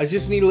 I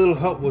just need a little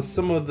help with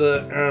some of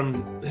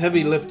the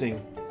heavy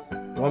lifting.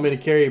 You want me to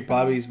carry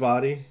Bob's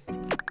body?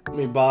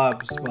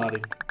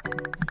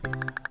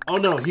 Oh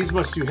no, he's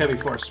much too heavy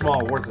for a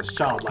small, worthless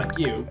child like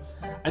you.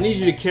 I need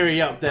you to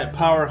carry out that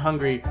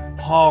power-hungry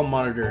hall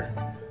monitor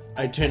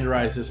I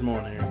tenderized this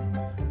morning.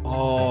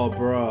 Oh,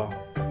 bro.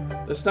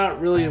 That's not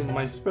really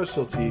my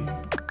specialty.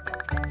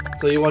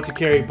 So you want to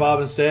carry Bob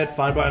instead?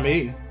 Fine by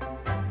me.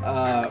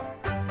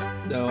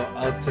 No,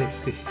 I'll take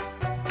Steve.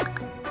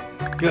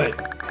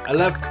 Good. I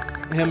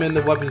left him in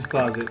the weapons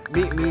closet.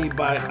 Meet me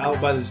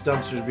out by this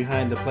dumpster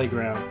behind the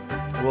playground,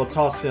 and we'll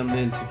toss him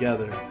in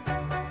together.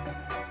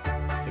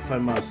 If I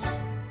must.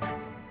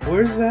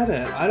 Where's that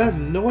at? I have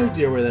no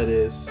idea where that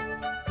is.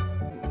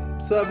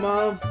 What's up,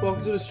 Mom?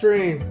 Welcome to the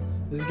stream.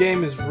 This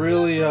game is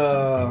really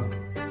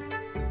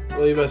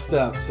messed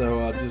up,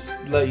 so just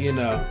let you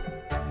know.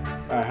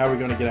 Alright, how are we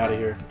gonna get out of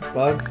here?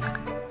 Bugs?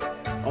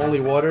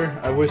 Only water?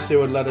 I wish they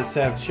would let us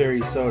have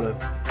cherry soda.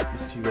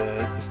 It's too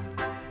bad.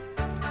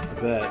 I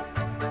bet.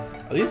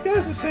 Are these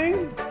guys the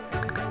same?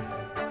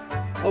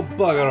 Oh,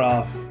 bugger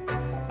off.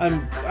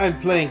 I'm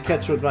playing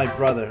catch with my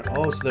brother.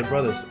 Oh, so they're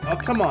brothers. Oh,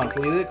 come on,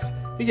 Felix.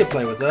 You can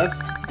play with us.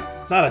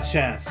 Not a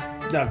chance.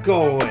 Now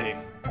go away.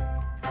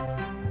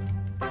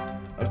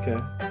 Okay.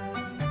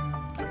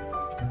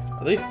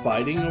 Are they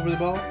fighting over the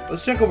ball?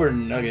 Let's check over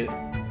Nugget.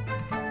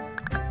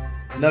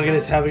 Nugget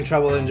is having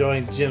trouble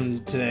enjoying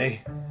gym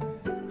today.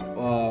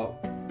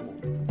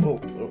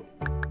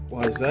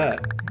 Why is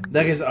that?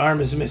 Nugget's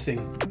arm is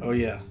missing. Oh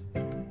yeah.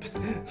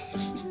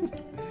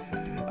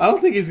 I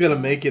don't think he's gonna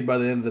make it by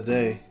the end of the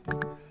day.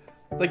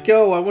 Let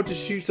go, I want to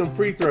shoot some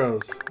free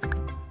throws.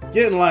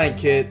 Get in line,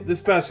 kid.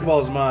 This basketball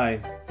is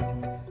mine.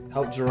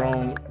 Help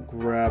Jerome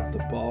grab the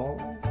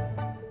ball.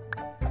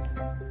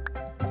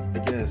 I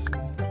guess.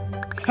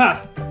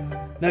 Ha!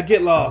 Now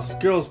get lost.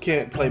 Girls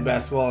can't play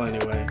basketball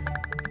anyway.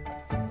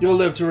 You'll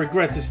live to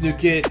regret this, new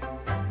kid.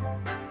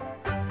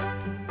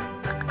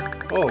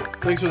 Oh,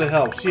 thanks for the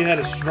help. She had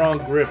a strong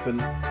grip than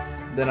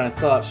I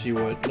thought she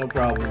would. No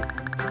problem.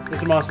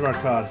 Mr. Monster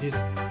Marcon. He's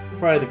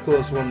probably the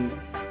coolest one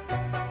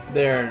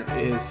there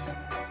is.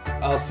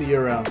 I'll see you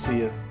around.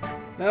 See ya.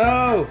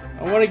 No!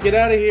 I want to get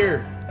out of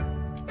here.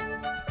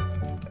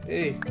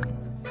 Hey.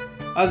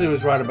 Ozzy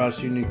was right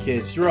about you new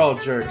kids. You're all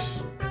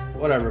jerks.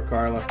 Whatever,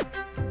 Carla.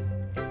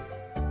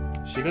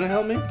 Is she gonna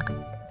help me?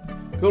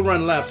 Go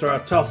run laps or I'll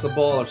toss the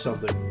ball or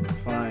something.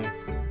 Fine.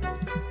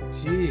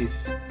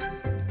 Jeez.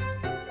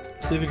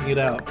 See if we can get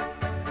out.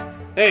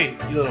 Hey,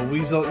 you little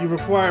weasel. You're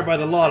required by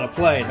the law to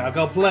play. Now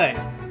go play.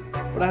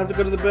 But I have to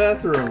go to the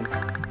bathroom.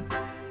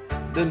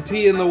 Then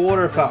pee in the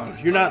water fountain.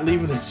 You're not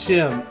leaving the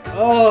gym.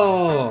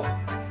 Oh!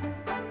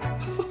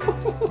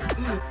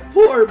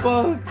 Poor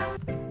Bugs.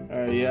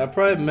 Alright, yeah, I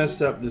probably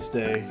messed up this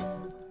day.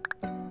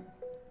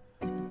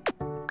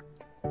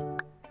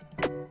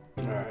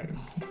 Alright.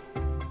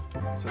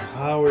 So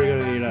how are we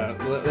gonna get out?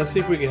 Let's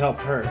see if we can help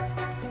her.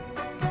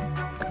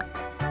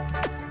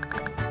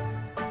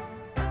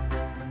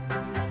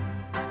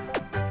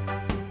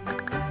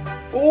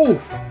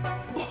 Oof!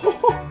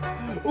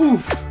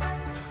 Oof!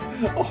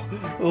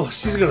 Oh,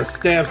 she's gonna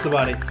stab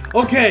somebody.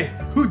 Okay,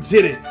 who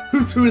did it?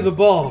 Who threw the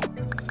ball?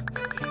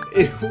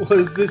 It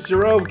was this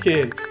Jerome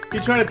kid. He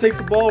tried to take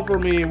the ball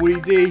from me, and when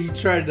he did,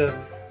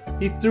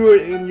 he threw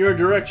it in your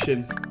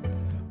direction.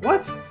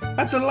 What?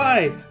 That's a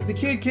lie. The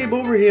kid came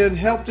over here and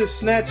helped us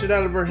snatch it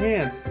out of her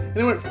hands, and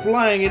it went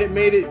flying, and it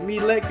made me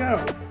let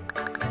go.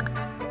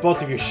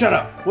 Both of you, shut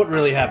up. What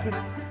really happened?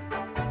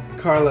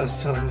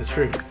 Carla's telling the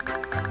truth.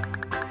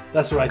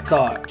 That's what I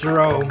thought.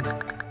 Jerome,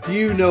 do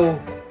you know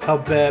how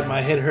bad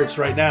my head hurts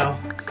right now?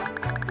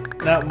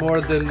 Not more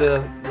than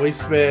the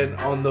waistband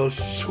on those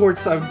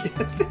shorts, I'm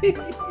guessing.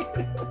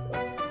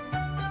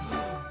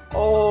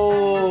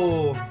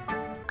 Oh.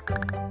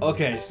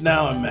 Okay,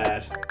 now I'm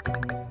mad.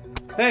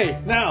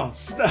 Hey, now,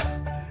 stop.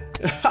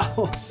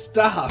 Oh,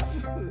 stop.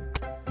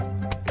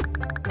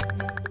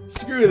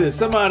 Screw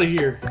this, I'm out of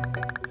here.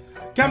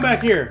 Come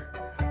back here.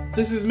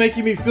 This is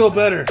making me feel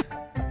better.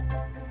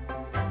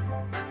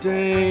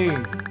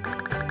 Dang.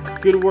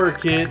 Good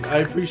work, kid. I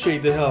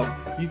appreciate the help.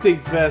 You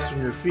think fast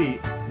on your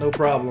feet. No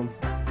problem.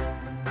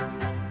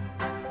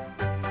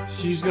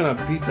 She's gonna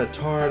beat the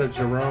tar out of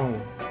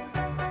Jerome.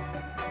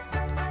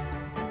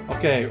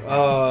 Okay,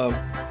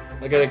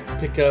 I gotta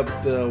pick up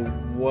the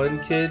one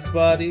kid's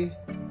body.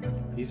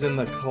 He's in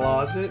the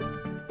closet.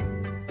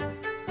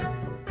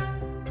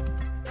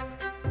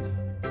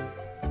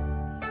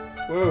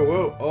 Whoa,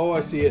 whoa. Oh,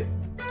 I see it.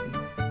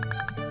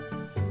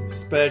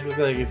 This bag looks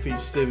like it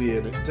feeds Stevie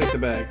in it. Take the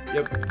bag.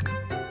 Yep.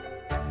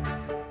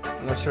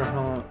 I'm not sure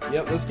how long.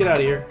 Yep, let's get out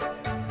of here.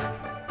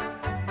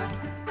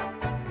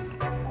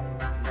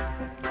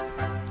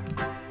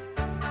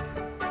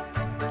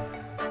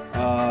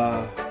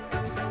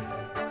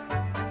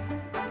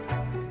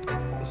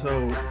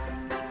 So,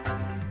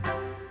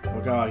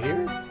 we'll go out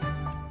here?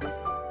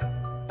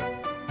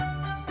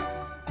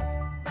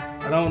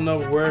 I don't know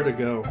where to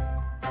go.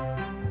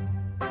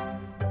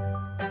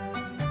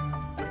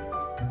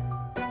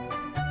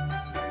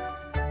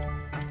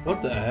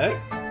 What the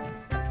heck?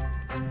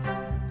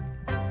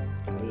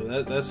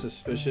 That's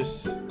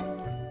suspicious.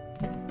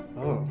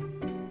 Oh.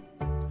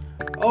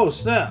 Oh,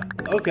 snap.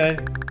 Okay.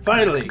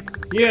 Finally.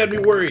 You had me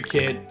worried,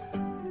 kid.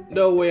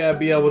 No way I'd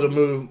be able to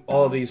move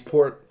all these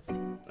poor...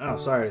 Oh,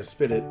 sorry, I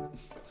spit it.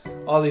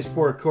 All these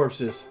poor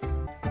corpses.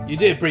 You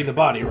did bring the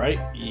body, right?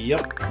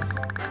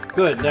 Yep.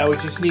 Good, now we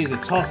just need to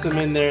toss them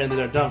in there into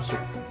their dumpster.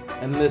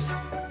 And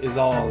this is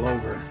all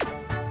over.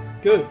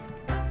 Good.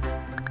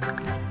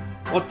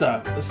 What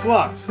the? It's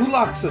locked. Who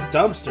locks a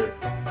dumpster?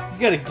 You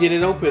gotta get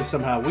it open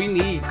somehow. We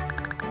need...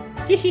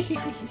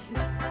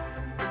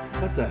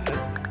 What the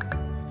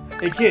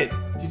heck? Hey kid,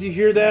 did you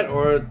hear that?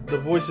 Or the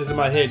voices in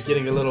my head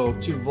getting a little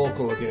too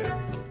vocal again?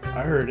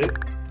 I heard it.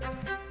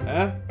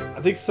 Huh?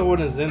 I think someone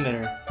is in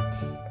there.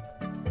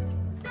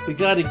 We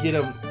gotta get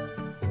him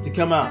to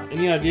come out.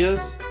 Any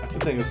ideas? I can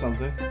think of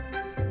something.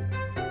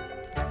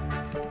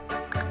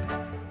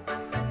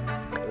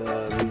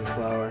 Leave a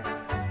flower.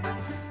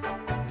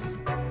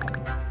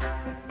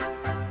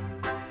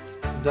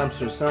 It's a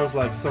dumpster. Sounds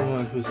like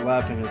someone who's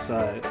laughing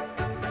inside.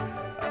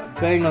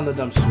 Bang on the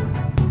dumpster.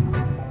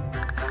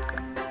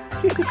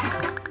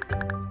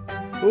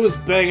 Who's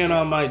banging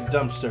on my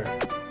dumpster?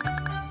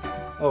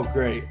 Oh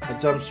great, a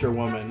dumpster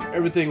woman.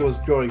 Everything was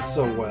going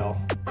so well.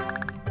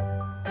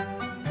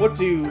 What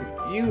do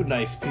you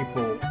nice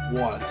people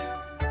want?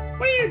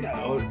 Well, you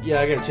know. Yeah,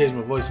 I gotta change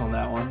my voice on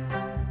that one.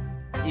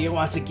 Do you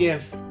want to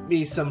give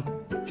me some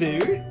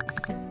food?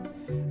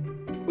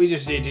 We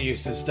just need to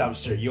use this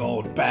dumpster, you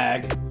old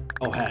bag.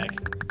 Oh, hag.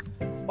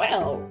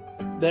 Well,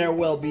 there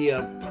will be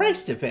a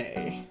price to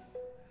pay.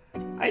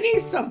 I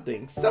need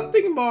something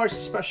more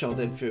special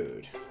than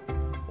food.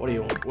 What do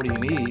you want? What do you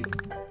need?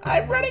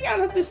 I'm running out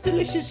of this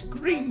delicious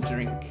green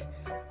drink.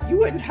 You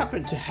wouldn't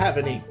happen to have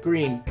any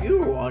green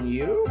goo on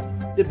you?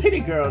 The pity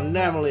girl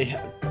normally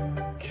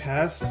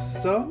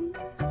casts some?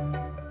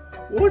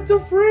 What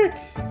the frick?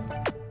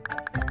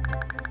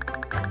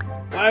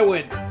 Why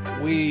would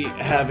we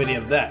have any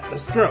of that?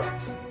 That's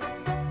gross.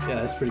 Yeah,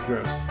 that's pretty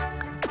gross.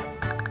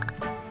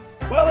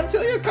 Well,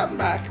 until you come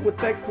back with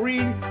that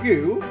green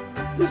goo,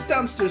 this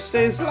dumpster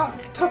stays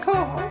locked.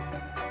 Ta-ta!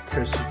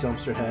 Curse you,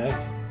 dumpster hag.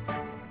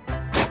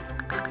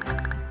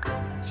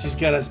 She's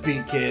got us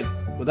beat, kid.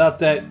 Without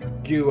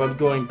that goo, I'm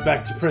going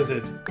back to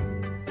prison.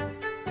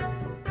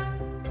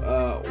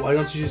 Why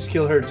don't you just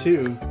kill her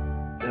too?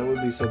 That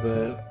would be so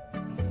bad.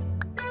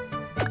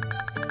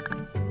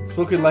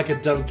 Spoken like a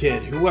dumb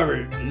kid.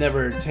 Whoever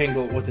never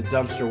tangled with a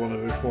dumpster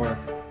woman before.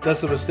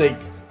 That's a mistake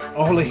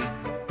only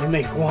you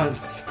make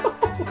once.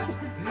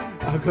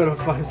 I'm gonna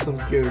find some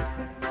goo.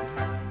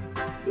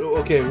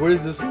 Okay, where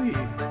does this lead?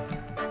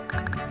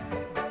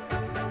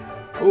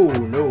 Oh,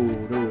 no,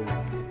 no.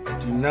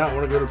 Do not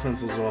want to go to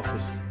Principal's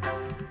office.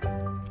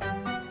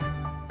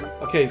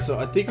 Okay, so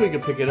I think we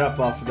can pick it up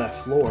off of that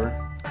floor.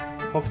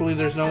 Hopefully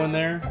there's no one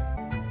there.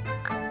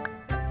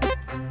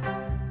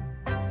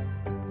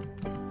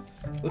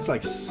 Looks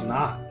like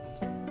snot.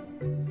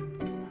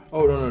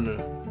 Oh, no, no,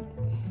 no.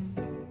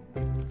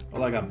 Oh,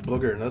 like a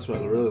booger. That's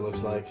what it really looks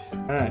like.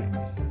 Alright.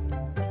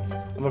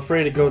 I'm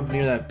afraid to go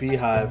near that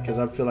beehive because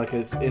I feel like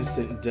it's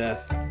instant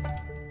death.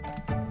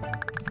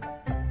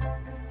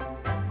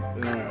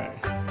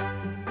 Alright.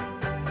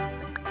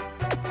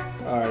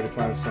 Alright, to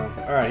find some.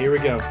 Alright, here we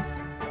go.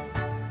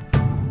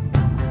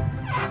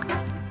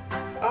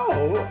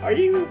 Oh, are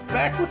you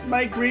back with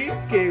my green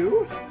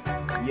goo?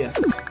 Yes.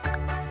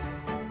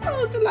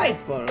 Oh,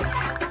 delightful.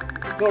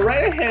 Go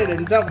right ahead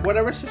and dump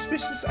whatever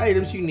suspicious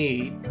items you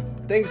need.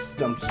 Thanks,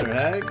 dumpster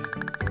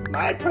hag.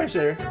 My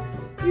pleasure.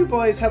 You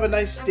boys have a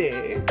nice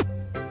day.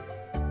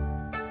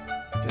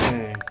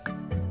 Dang.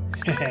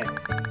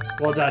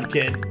 Well done,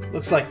 kid.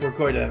 Looks like we're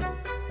going to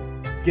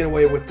get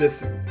away with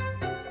this.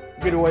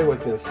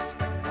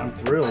 I'm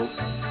thrilled.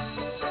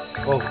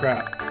 Oh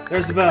crap.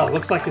 There's the bell.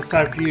 Looks like it's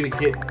time for you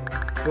to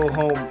go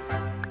home.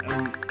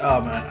 Oh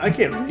man, I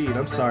can't read.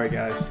 I'm sorry,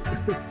 guys.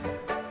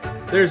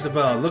 There's the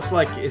bell. Looks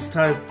like it's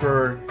time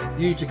for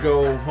you to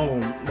go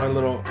home, my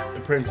little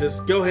apprentice.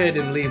 Go ahead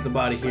and leave the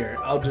body here.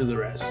 I'll do the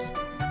rest.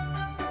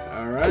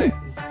 Alright.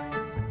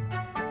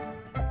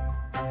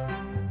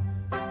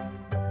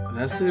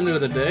 That's the end of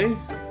the day?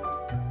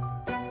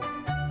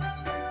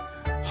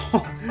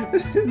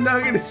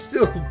 Nugget is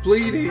still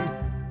bleeding.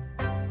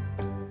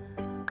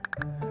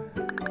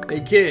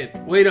 Hey kid,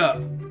 wait up.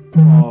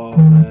 Oh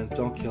man,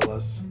 don't kill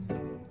us.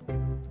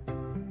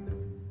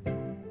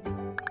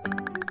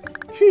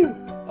 Phew,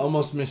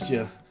 almost missed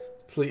you.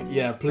 Please,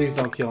 yeah, please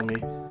don't kill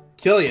me.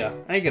 Kill ya?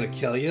 I ain't gonna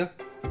kill ya.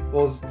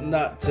 Well,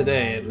 not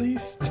today at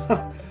least.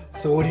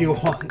 So what do you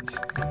want?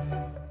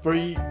 For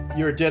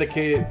your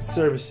dedicated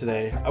service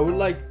today, I would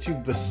like to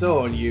bestow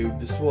on you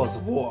the spoils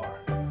of war.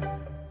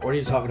 What are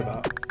you talking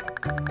about?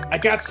 I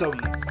got some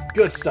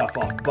good stuff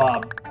off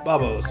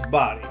Bobo's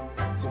body.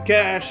 Some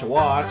cash, a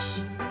watch,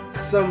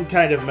 some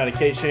kind of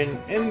medication,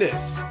 and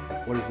this.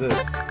 What is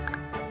this?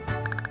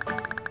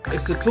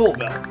 It's a tool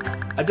belt.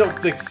 I don't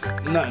fix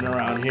nothing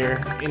around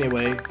here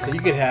anyway, so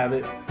you can have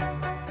it.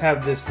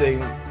 Have this thing,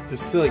 the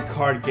silly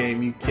card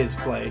game you kids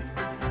play.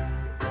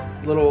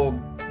 Little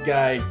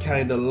guy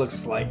kinda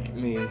looks like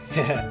me.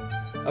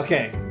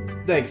 Okay,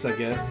 thanks I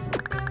guess.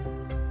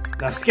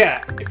 Now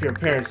scat, if your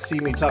parents see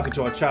me talking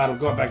to a child, I'm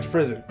going back to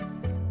prison.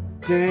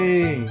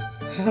 Dang.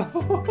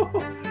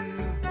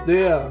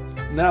 Yeah,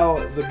 now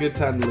is a good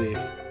time to leave.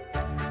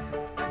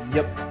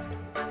 Yep.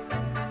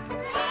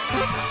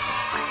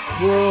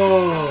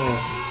 Whoa.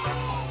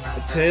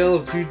 A tale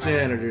of two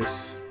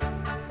janitors.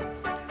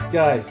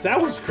 Guys,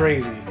 that was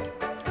crazy.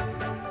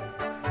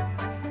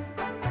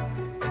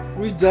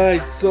 We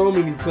died so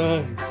many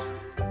times.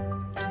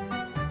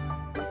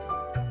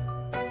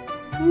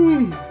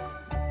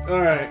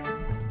 Alright.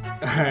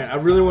 Alright, I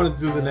really want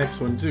to do the next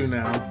one too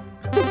now.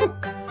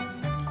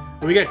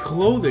 We got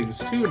clothings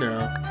too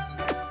now.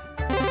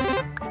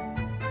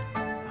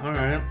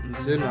 Alright,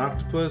 Zen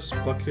Octopus,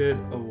 Bucket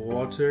of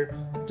Water,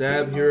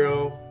 Dab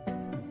Hero.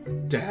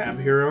 Dab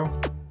Hero?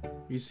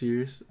 Are you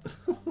serious?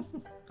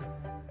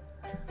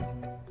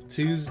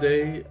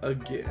 Tuesday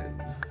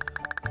again.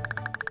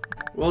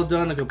 Well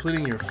done on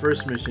completing your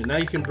first mission. Now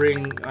you can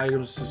bring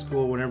items to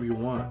school whenever you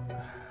want.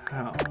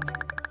 How?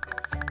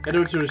 Head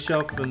over to the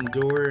shelf and the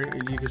door,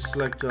 and you can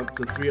select up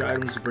to 3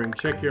 items to bring.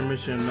 Check your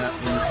mission map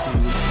and see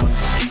which one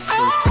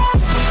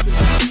first.